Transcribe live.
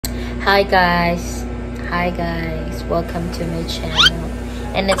Hi guys, welcome to my channel.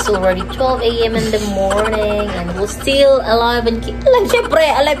 And it's already 12 a.m. in the morning and we're still alive and syempre,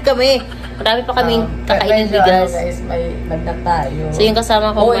 alive kami. Marami pa kaming kakainin bigas. Guys, may nagnak tayo. So yung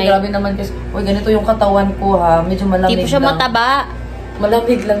kasama ko may... grabe naman guys. Uy, ganito yung katawan ko ha. Medyo malamig Hindi po siya mataba.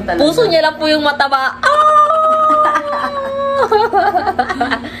 Malamig lang talaga. Puso niya lang po yung mataba.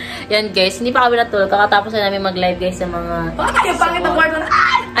 Yan guys, hindi pa kami natulog. Kakatapos na namin mag-live guys sa mga... Ay, yung pangit ng kwarto na...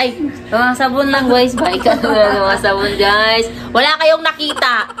 Ay, mga sabon lang guys. Bye ka mga sabon guys. Wala kayong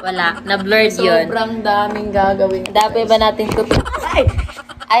nakita. Wala, na-blurred yun. Sobrang daming gagawin. Dapat ba natin ito?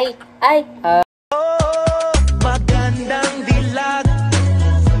 Ay. Magandang dilag,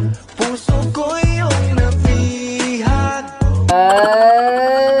 puso ko yung napihan.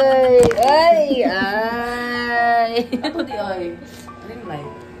 Ay. Ako di ay. Ring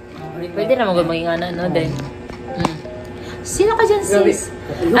light. Pwede na maging ano din. Sino ka dyan, sis?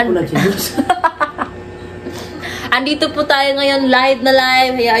 Andito po tayo ngayon, live na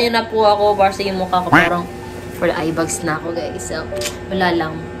live. Hayaan nyo na po ako. Para sa yung mukha ko parang for the eye bags na ako, guys. So, wala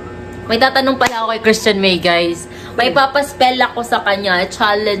lang. May tatanong pala ako kay Christian Mae, guys. May papaspell ako sa kanya.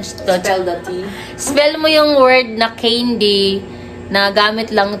 Challenge to. Spell the T. Spell mo yung word na candy na gamit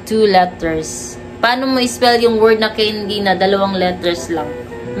lang 2 letters. Paano mo i-spell yung word na candy na 2 letters lang?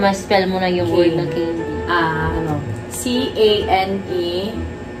 Ma-spell mo na yung word na candy. C-A-N-E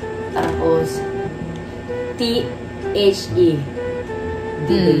tapos T-H-E.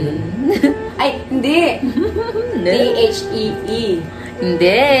 Ay, hindi! T-H-E-E.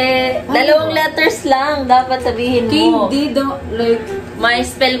 Hindi. 2 letters lang. Dapat sabihin mo. Candy, like... May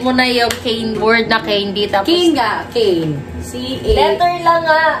spell mo na yung word na candy. Tapos... Cane nga. Cane. C-A... Letter lang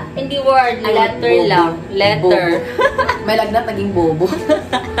nga. Hindi word. Letter bobo. lang. Letter. May lagnat, naging bobo.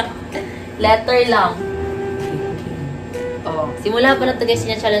 Letter lang. Oh. Simula pa na ito guys,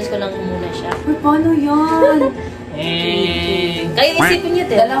 challenge ko lang muna siya. Uy, paano yan? Kayo isipin nyo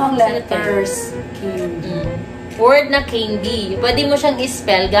din. 2 letters. Candy. Word na candy. Pwede mo siyang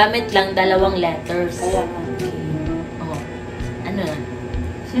i-spell gamit lang 2 letters. Kaya nga. Oh. Ano na?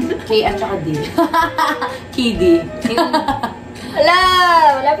 K at saka D. Kiddy. Wala!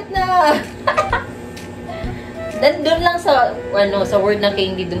 Malapit na! Doon lang sa, sa word na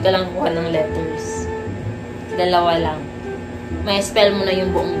candy, doon ka lang kuha ng letters. 2 lang. May spell mo na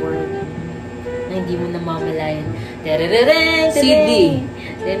yung buong word. Na hindi mo namamalayan. CD.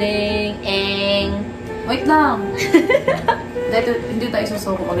 Eng. Wait lang. Hindi tayo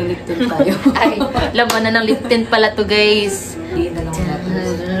susuko kung lip tint tayo. Ay, laman na ng lip tint pala to guys. Hindi na lang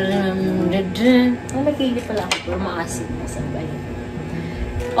Nalagay pala ako. Pero maasin. Masabay.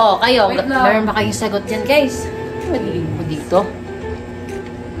 Oh, kayo. Meron ba kayong sagot yan guys? Magiging mo dito.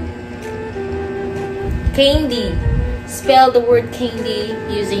 Candy. Spell the word candy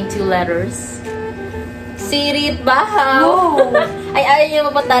using 2 letters. Sirit bahaw. No. Ay, ayaw niya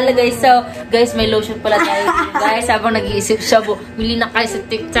mapatala guys. So, guys, may lotion pala tayo. Guys, habang nag-iisip siya, bili na kayo sa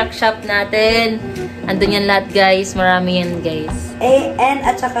TikTok shop natin. Andun yan lahat guys. Marami yan guys. A, N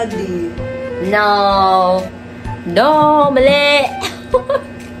at saka D. No. Mali.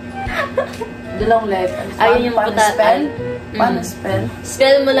 2 letters. Ayun yung spell? Paano spell?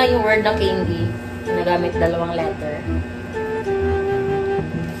 Spell mo lang yung word na candy. Nagamit 2 letter.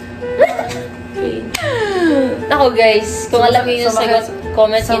 Ako guys, kung alam niyo yung sagot,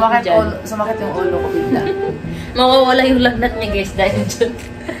 comment nyo dyan. Sumakit yung ulo ko bigla. Mawawala yung lagnat niya guys dahil dyan.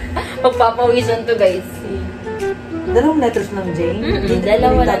 Pagpapawisan to guys. 2 letters ng Jane? 2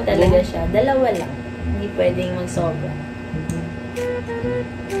 lang talaga siya. 2 lang. Hindi pwedeng magsobra.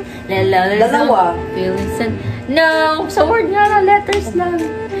 2. Feeling sad. No! Sa word nga na letters lang.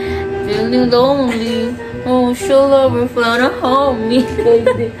 Feeling lonely. Oh, show lover wanna hold me.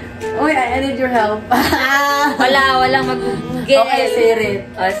 Uy, I need your help. Walang mag-guess. Okay, sirit.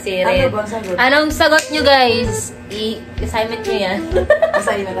 Oh, sirit. Ano bang sagot? Anong sagot nyo guys? I-assignment nyo yan.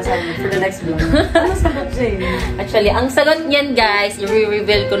 Assignment for the next vlog. Ano sagot, Jane? Actually, ang sagot niyan guys,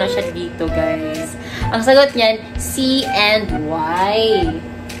 i-reveal ko na siya dito guys. Ang sagot niyan, C and Y.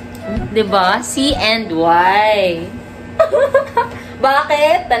 Diba? C and Y.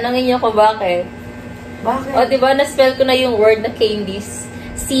 Bakit? Tanungin niyo ko bakit. Bakit? O, diba, na-spell ko na yung word na candies.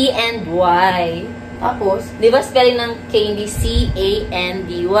 C and Y. Tapos? Diba, spelling ng candy,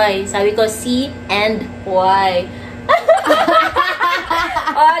 C-A-N-D-Y. Sabi ko, C and Y.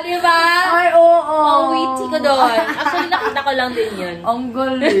 O, diba? Ay, oo. Ang witty ko doon. Actually, nakita ko lang din yun. Ang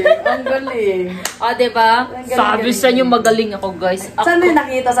galing. Ang galing. O, diba? Sabi sa inyo, magaling ako, guys. Saan mo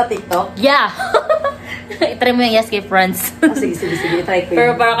nakita sa TikTok? Yeah. I-try mo yung yes kay Franz. Oh, sige. Try ko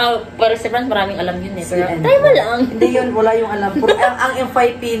Pero yun. para si Franz, maraming alam yun eh. Pero Si try mo lang. Hindi yun, wala yung alam. Puro, ang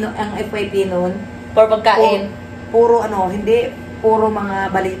FYP noon, For pagkain. puro hindi, puro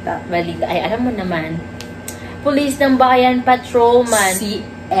mga balita. Balita. Ay, alam mo naman. Police ng Bayan Patrolman.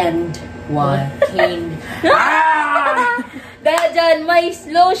 CNY King. Dahil dyan, may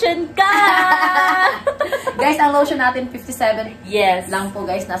lotion ka! Guys, ang lotion natin, 57 Yes. lang po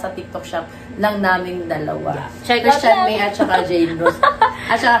guys. Nasa TikTok shop lang naming dalawa. Check out Christian lang. Mae at saka Jane Rose.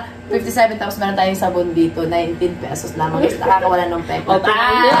 At saka 57 tapos meron tayong sabon dito. 19 pesos lamang guys. Nakakawala ng peko.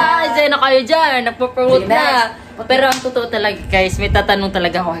 Dyan na kayo dyan. Nagpo-promote Sige, na. next. Pero ang totoo talaga guys, may tatanong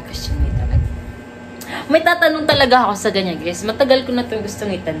talaga ako kay Christian Mae talaga. May tatanong talaga ako sa ganyan guys. Matagal ko na itong gustong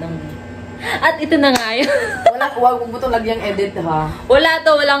itanong. At ito na nga yun. Huwag mo itong lagyang edit ha. Wala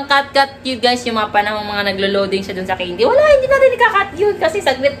to, walang cut-cut you guys. Yung mga panahong mga naglo-loading siya dun sa candy. Wala, hindi natin ika-cut yun. Kasi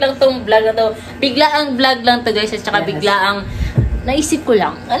saglit lang tong vlog na to. Bigla ang vlog lang to guys. At saka Yes. bigla ang naisip ko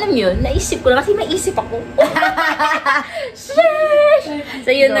lang. Alam yun, naisip ko lang. Kasi maisip ako. So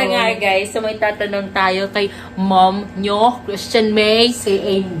yun na nga guys. So may tatanong tayo kay mom nyo, Christian Mae.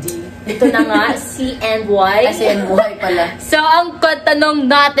 CND. Ito na nga, CNY. CNY pala. So ang tanong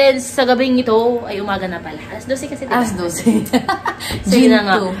natin sa gabing ito ay umaga na pala. Alas 12 kasi diba? Alas 12. So yun na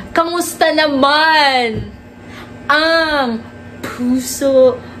nga. Kamusta naman ang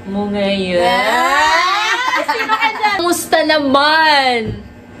puso mo ngayon? Sino ka dyan? Kamusta naman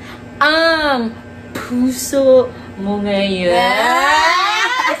ang puso mo ngayon?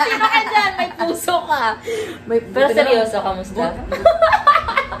 Sino ka dyan? May puso ka. Pero seryoso, kamusta?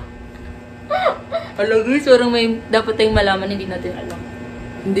 Alam guys, parang may dapat tayong malaman, hindi natin alam.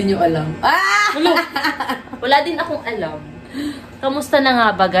 Hindi nyo alam. Wala din akong alam. Kamusta na nga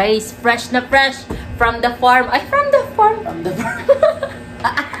ba guys? Fresh na fresh from the farm. Ay, from the farm. From the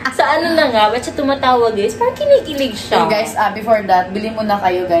Sa ano na nga? Ba't siya tumatawag guys? Parang kinikilig siya. Okay guys, before that, bili muna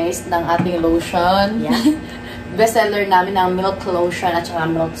kayo guys ng ating lotion. Yeah. Bestseller namin ang milk lotion at saka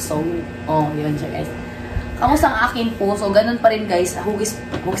milk soap. Oh, yun siya guys. Kamusta ang aking puso? Ganun pa rin guys. Hugis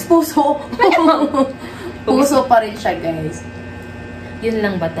puso. Puso pa rin siya guys. Yun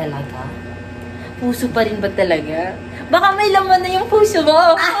lang ba talaga? Puso pa rin ba talaga? Baka may laman na yung puso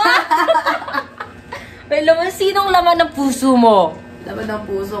mo. May laman. Sinong laman ng puso mo? Laban ng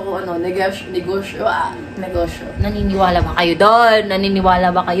puso ko, negosyo. Naniniwala ba kayo doon?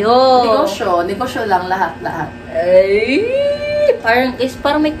 Naniniwala ba kayo? Negosyo lang lahat. Ay!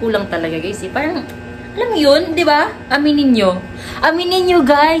 Parang may kulang talaga guys eh. Parang, alam mo yun, di ba? Aminin nyo. Aminin nyo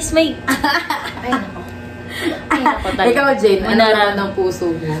guys, may... Ay, nako. Ay, nako talaga. Ikaw, Jane, ano naman ng puso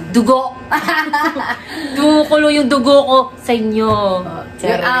mo? Dugo! Dugo yung dugo ko sa inyo.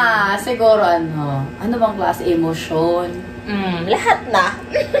 Siguro ano bang klase emosyon? Lahat na.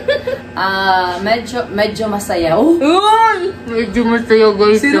 Medyo masaya. Uy! Medyo masaya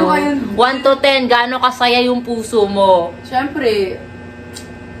guys. Sino kayo? 1 to 10, gaano kasaya yung puso mo? Siyempre,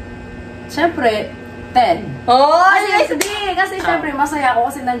 10. Oh! Kasi syempre masaya ako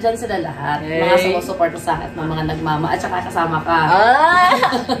kasi nandyan sila lahat. Hey. Mga sumusuporta sa akin, mga nagmama, at saka kasama ka.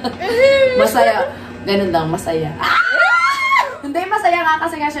 Masaya. Ganun lang, masaya. Hindi, masaya nga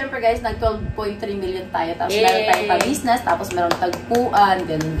kasi nga syempre guys, nag 12.3 million tayo. Tapos meron tayong pa-business, tapos meron tagpuan,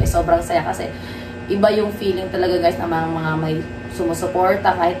 ganun guys. Sobrang saya kasi iba yung feeling talaga guys na mga may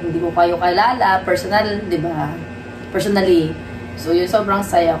sumusuporta kahit hindi mo kayo kalala, personal, di ba? Personally. So yun, sobrang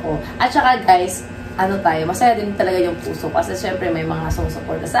saya ko. At saka guys, masaya din talaga yung puso kasi syempre may mga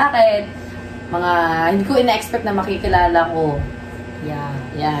sumusuporta sa akin. Mga hindi ko ina-expect na makikilala ko.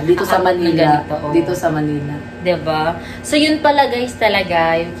 Yeah, dito sa Manila. Dito sa Manila. Diba? So, yun pala guys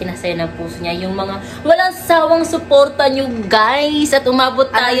talaga, yung kinasaya ng puso niya, yung mga walang sawang suporta nyo guys, at umabot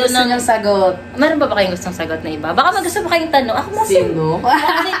tayo ng... Ano sagot? Meron ba kayong gustong sagot na iba? Baka mag-gusto pa kayong tanong. Ako mo Sino?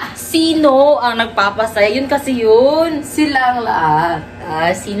 Kasi, sino ang nagpapasaya? Yun kasi yun. Sila ang lahat.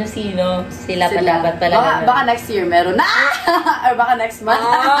 Sino-sino? Sila pa dapat pala. Baka next year meron na. Or baka next month.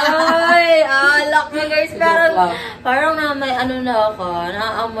 Ay, alak na guys. Parang na may na ako.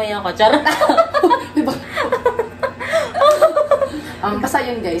 Naamoy ako. Charot. Basta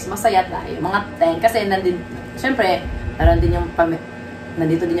yun guys, masaya tayo. Mga 10. Kasi syempre,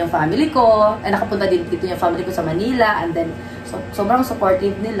 nandito din yung family ko. Nakapunta din dito yung family ko sa Manila. And then, sobrang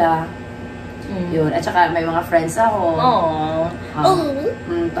supportive nila. Yun. At saka may mga friends ako.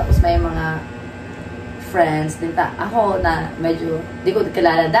 Tapos may mga friends din ako na medyo di ko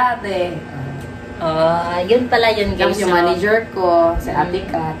kilala dati. Yun pala yun guys. Tapos yung manager ko, si Ate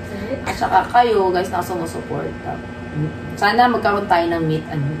Kat. At saka kayo guys na sumusuporta. Sana magkaroon tayo ng meet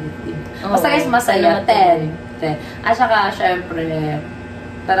and greet. Basta guys, masaya. 10. At saka syempre,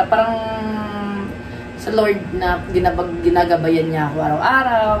 parang sa Lord na ginagabayan niya ako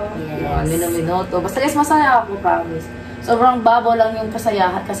araw-araw. Yes. Minuto. Basta guys, masaya ako, promise. Sobrang babaw lang yung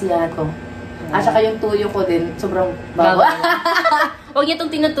kasiyahan ko. At saka yung tuyo ko din, sobrang babaw. Huwag niyo itong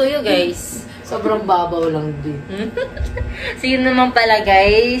tinutuyo, guys. Sobrang babaw lang din. So, yun naman pala,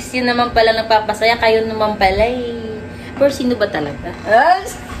 guys. Yun naman pala nagpapasaya. Kayo naman pala, eh. Pero sino ba talaga?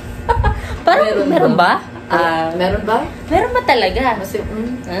 Parang, meron ba? Meron ba? Meron ba talaga? Kasi,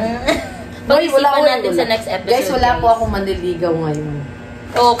 Pag-isipan natin sa next episode. Guys, wala po akong manliligaw ngayon.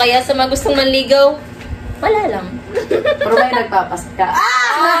 Oo, kaya sa mga gustong manligaw, wala lang. Pero may nagpapaska.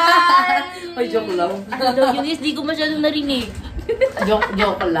 Ay, joke lang. Ano, yung guys, di ko masyadong narinig.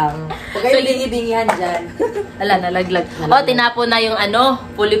 Joke lang. Huwag kayong bingi-bingihan dyan. Ala, nalaglag. O, tinapon na yung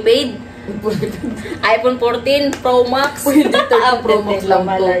fully paid. iPhone 14 Pro Max. Pwede ito Pro Max lang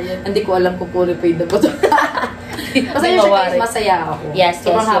po. Hindi ko alam kung fully paid na po ito. Basta yun siya guys, masaya ako. Yes,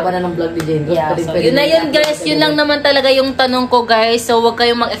 sobrang haba na ng vlog ni Jane. Yeah, so, yun na yun guys, yun lang naman talaga yung tanong ko guys. So, huwag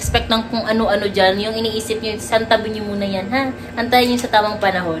kayong mag-expect ng kung ano-ano dyan. Yung iniisip nyo, santabi nyo muna yan, ha? Antayin nyo sa tamang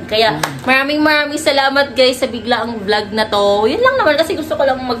panahon. Kaya, maraming salamat guys sa biglaang vlog na to. Yun lang naman, kasi gusto ko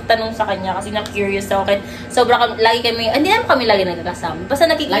lang magtanong sa kanya kasi na-curious ako. Sobrang lagi kami, hindi naman kami lagi nagkakasama.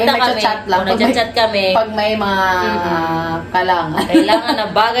 Basta nakikita kami. Nag-chat kami. Pag may mga kailangan na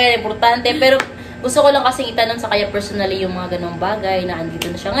bagay, importante. Pero, gusto ko lang kasing itanong sa kanya personally yung mga ganong bagay na andito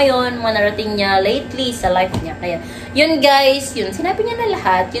na siya ngayon, mga narating niya lately sa life niya. Kaya, yun guys, yun, sinabi niya na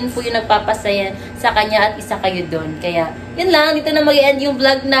lahat. Yun po yung nagpapasaya sa kanya at isa kayo doon. Kaya, yun lang, dito na mag-end yung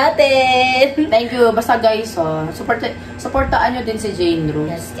vlog natin. Thank you. Basta guys, supportaan nyo din si Jane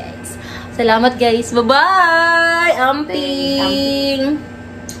Rose. Yes guys. Salamat guys. Bye-bye! Amping!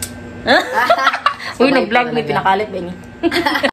 Uy, nag-vlog. May pinakalit ba niya?